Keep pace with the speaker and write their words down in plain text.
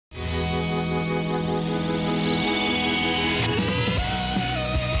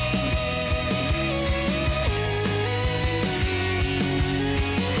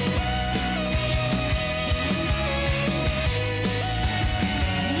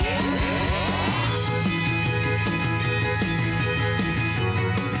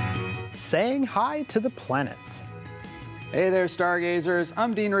saying hi to the planets. Hey there, stargazers.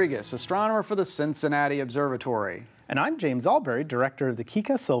 I'm Dean Regas, astronomer for the Cincinnati Observatory. And I'm James Albury, director of the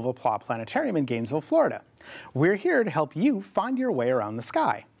Kika Silva Pla Planetarium in Gainesville, Florida. We're here to help you find your way around the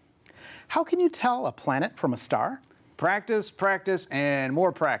sky. How can you tell a planet from a star? Practice, practice, and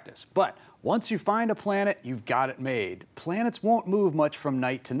more practice. But once you find a planet, you've got it made. Planets won't move much from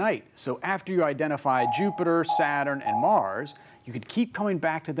night to night, so after you identify Jupiter, Saturn, and Mars, you could keep coming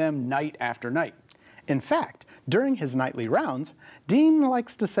back to them night after night. In fact, during his nightly rounds, Dean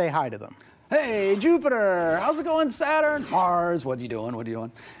likes to say hi to them. Hey, Jupiter! How's it going, Saturn? Mars, what are you doing? What are you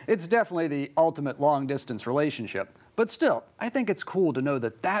doing? It's definitely the ultimate long-distance relationship. But still, I think it's cool to know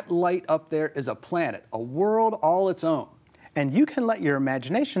that that light up there is a planet, a world all its own. And you can let your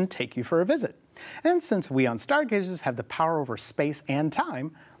imagination take you for a visit. And since we on Stargazers have the power over space and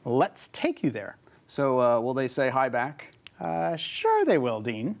time, let's take you there. So, will they say hi back? Sure they will,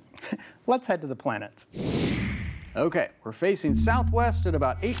 Dean. Let's head to the planets. Okay, we're facing southwest at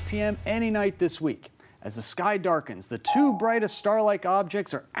about 8 p.m. any night this week. As the sky darkens, the two brightest star-like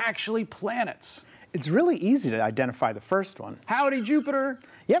objects are actually planets. It's really easy to identify the first one. Howdy, Jupiter!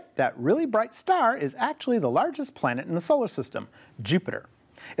 Yep, that really bright star is actually the largest planet in the solar system, Jupiter.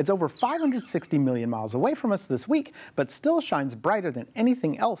 It's over 560 million miles away from us this week, but still shines brighter than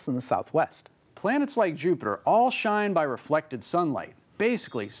anything else in the southwest. Planets like Jupiter all shine by reflected sunlight.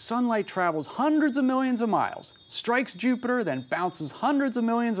 Basically, sunlight travels hundreds of millions of miles, strikes Jupiter, then bounces hundreds of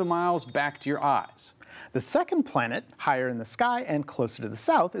millions of miles back to your eyes. The second planet, higher in the sky and closer to the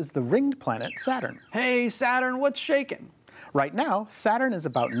south, is the ringed planet Saturn. Hey, Saturn, what's shaking? Right now, Saturn is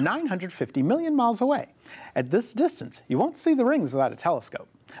about 950 million miles away. At this distance, you won't see the rings without a telescope.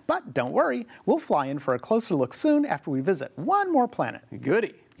 But don't worry, we'll fly in for a closer look soon after we visit one more planet.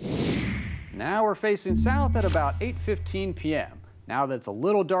 Goody. Now we're facing south at about 8:15 p.m. Now that it's a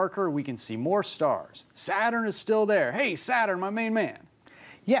little darker, we can see more stars. Saturn is still there. Hey, Saturn, my main man.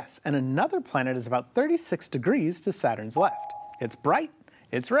 Yes, and another planet is about 36 degrees to Saturn's left. It's bright,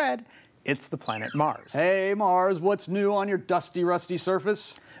 it's red, it's the planet Mars. Hey, Mars, what's new on your dusty, rusty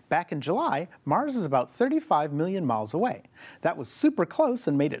surface? Back in July, Mars is about 35 million miles away. That was super close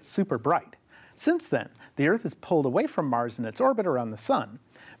and made it super bright. Since then, the Earth is pulled away from Mars in its orbit around the Sun.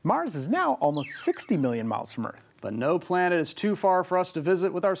 Mars is now almost 60 million miles from Earth. But no planet is too far for us to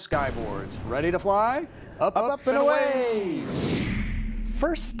visit with our skyboards. Ready to fly? Up, up, and away!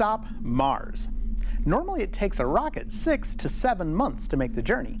 First stop, Mars. Normally it takes a rocket 6 to 7 months to make the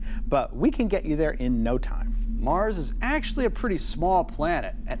journey, but we can get you there in no time. Mars is actually a pretty small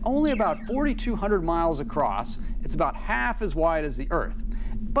planet. At only about 4,200 miles across, it's about half as wide as the Earth.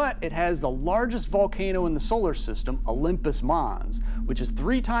 But it has the largest volcano in the solar system, Olympus Mons, which is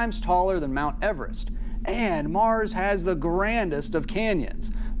 3 times taller than Mount Everest. And Mars has the grandest of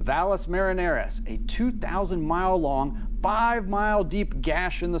canyons, Valles Marineris, a 2,000-mile-long, 5-mile-deep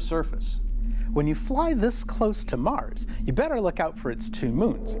gash in the surface. When you fly this close to Mars, you better look out for its 2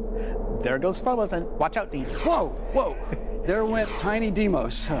 moons. There goes Phobos, and watch out, Dean. Whoa, whoa, there went tiny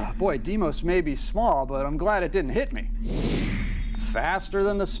Deimos. Boy, Deimos may be small, but I'm glad it didn't hit me. Faster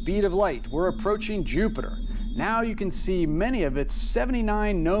than the speed of light, we're approaching Jupiter. Now you can see many of its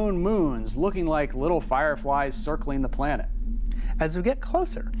 79 known moons looking like little fireflies circling the planet. As we get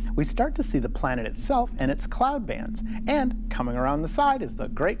closer, we start to see the planet itself and its cloud bands, and coming around the side is the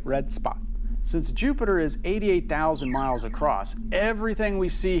Great Red Spot. Since Jupiter is 88,000 miles across, everything we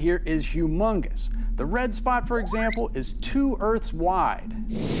see here is humongous. The red spot, for example, is 2 Earths wide.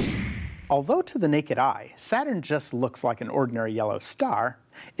 Although to the naked eye, Saturn just looks like an ordinary yellow star,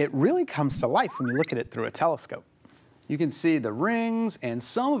 it really comes to life when you look at it through a telescope. You can see the rings and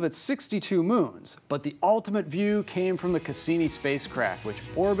some of its 62 moons, but the ultimate view came from the Cassini spacecraft, which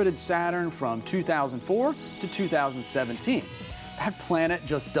orbited Saturn from 2004 to 2017. That planet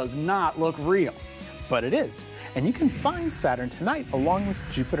just does not look real. But it is, and you can find Saturn tonight along with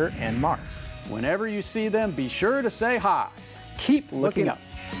Jupiter and Mars. Whenever you see them, be sure to say hi. Keep looking up.